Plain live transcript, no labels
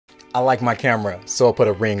I like my camera, so I'll put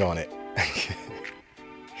a ring on it.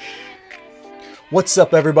 What's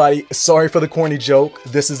up, everybody? Sorry for the corny joke.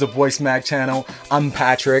 This is the Voice Mag channel. I'm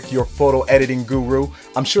Patrick, your photo editing guru.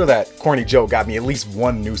 I'm sure that corny joke got me at least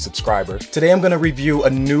one new subscriber. Today I'm going to review a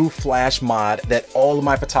new flash mod that all of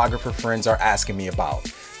my photographer friends are asking me about.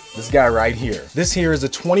 This guy right here. This here is a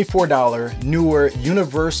 $24 Neewer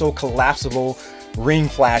universal collapsible ring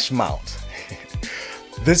flash mount.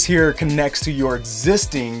 This here connects to your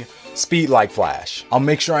existing speedlight flash. I'll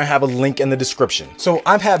make sure I have a link in the description. So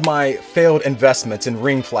I've had my failed investments in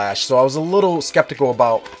ring flash, so I was a little skeptical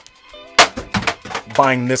about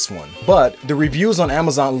buying this one. But the reviews on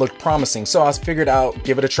Amazon looked promising, so I figured out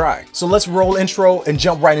give it a try. So let's roll intro and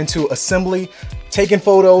jump right into assembly, taking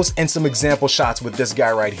photos and some example shots with this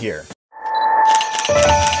guy right here.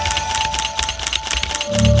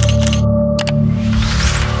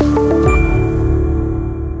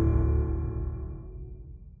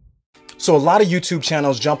 So a lot of YouTube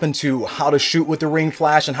channels jump into how to shoot with the ring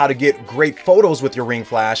flash and how to get great photos with your ring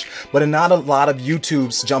flash, but not a lot of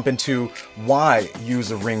YouTubes jump into why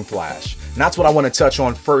use a ring flash. And that's what I want to touch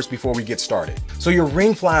on first before we get started. So your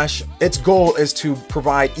ring flash, its goal is to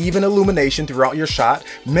provide even illumination throughout your shot,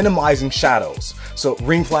 minimizing shadows. So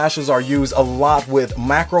ring flashes are used a lot with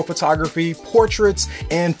macro photography, portraits,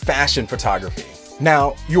 and fashion photography.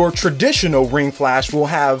 Now, your traditional ring flash will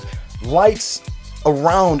have lights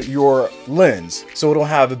around your lens, so it'll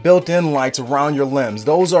have built-in lights around your lens.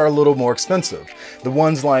 Those are a little more expensive. The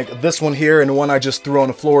ones like this one here and the one I just threw on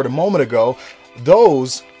the floor a moment ago,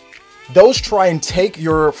 those try and take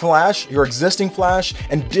your flash, your existing flash,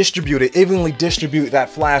 and evenly distribute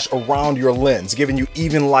that flash around your lens, giving you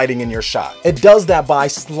even lighting in your shot. It does that by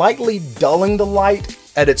slightly dulling the light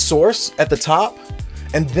at its source at the top,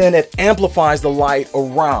 and then it amplifies the light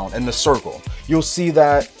around in the circle. You'll see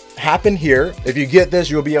that happen here. If you get this,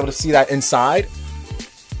 you'll be able to see that inside.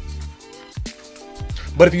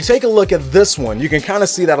 But if you take a look at this one, you can kind of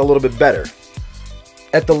see that a little bit better.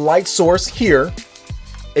 At the light source here,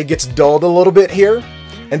 it gets dulled a little bit here,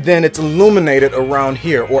 and then it's illuminated around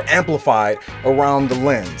here or amplified around the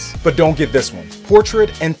lens. But don't get this one.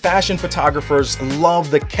 Portrait and fashion photographers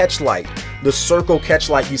love the catch light, the circle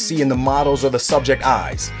catch light you see in the models or the subject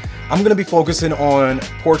eyes. I'm going to be focusing on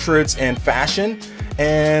portraits and fashion,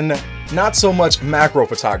 and not so much macro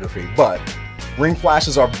photography, but ring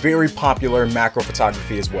flashes are very popular in macro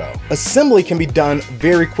photography as well. Assembly can be done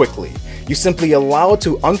very quickly. You simply allow it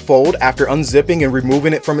to unfold after unzipping and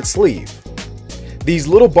removing it from its sleeve. These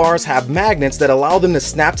little bars have magnets that allow them to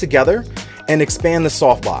snap together and expand the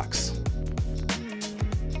softbox.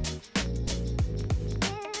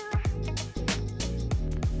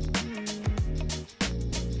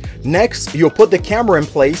 Next, you'll put the camera in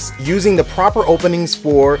place using the proper openings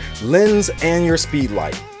for lens and your speed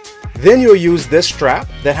light. Then you'll use this strap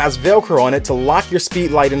that has Velcro on it to lock your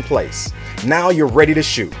speed light in place. Now you're ready to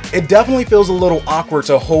shoot. It definitely feels a little awkward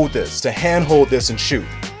to hold this, to hand hold this and shoot.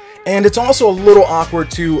 And it's also a little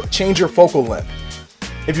awkward to change your focal length.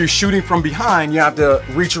 If you're shooting from behind, you have to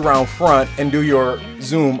reach around front and do your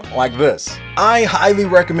zoom like this. I highly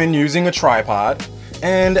recommend using a tripod.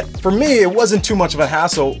 And for me, it wasn't too much of a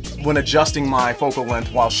hassle when adjusting my focal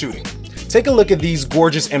length while shooting. Take a look at these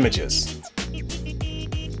gorgeous images.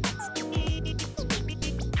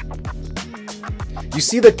 You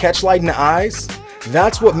see the catch light in the eyes?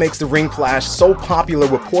 That's what makes the ring flash so popular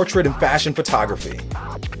with portrait and fashion photography.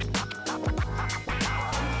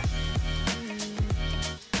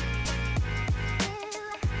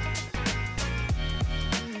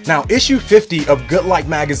 Now, issue 50 of Good Light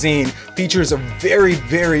magazine features a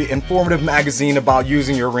very informative magazine about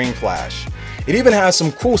using your ring flash. It even has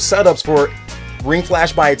some cool setups for ring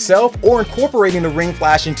flash by itself or incorporating the ring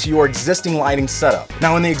flash into your existing lighting setup.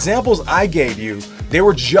 Now, in the examples I gave you, they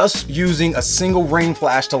were just using a single ring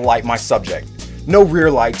flash to light my subject. No rear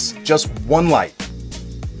lights, just one light.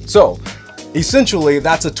 So, essentially,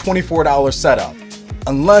 that's a $24 setup,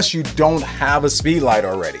 unless you don't have a speed light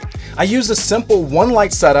already. I used a simple one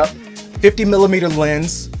light setup, 50mm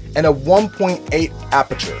lens, and a 1.8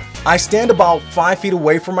 aperture. I stand about 5 feet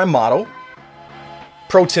away from my model.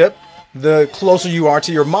 Pro tip, the closer you are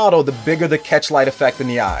to your model, the bigger the catch light effect in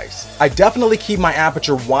the eyes. I definitely keep my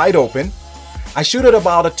aperture wide open. I shoot at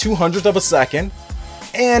about a 200th of a second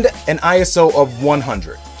and an ISO of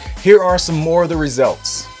 100. Here are some more of the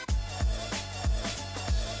results.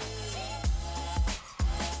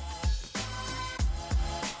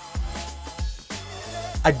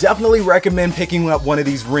 I definitely recommend picking up one of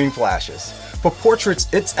these ring flashes. For portraits,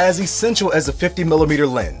 it's as essential as a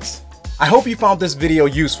 50mm lens. I hope you found this video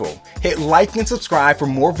useful. Hit like and subscribe for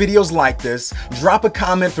more videos like this. Drop a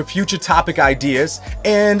comment for future topic ideas,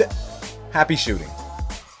 and happy shooting.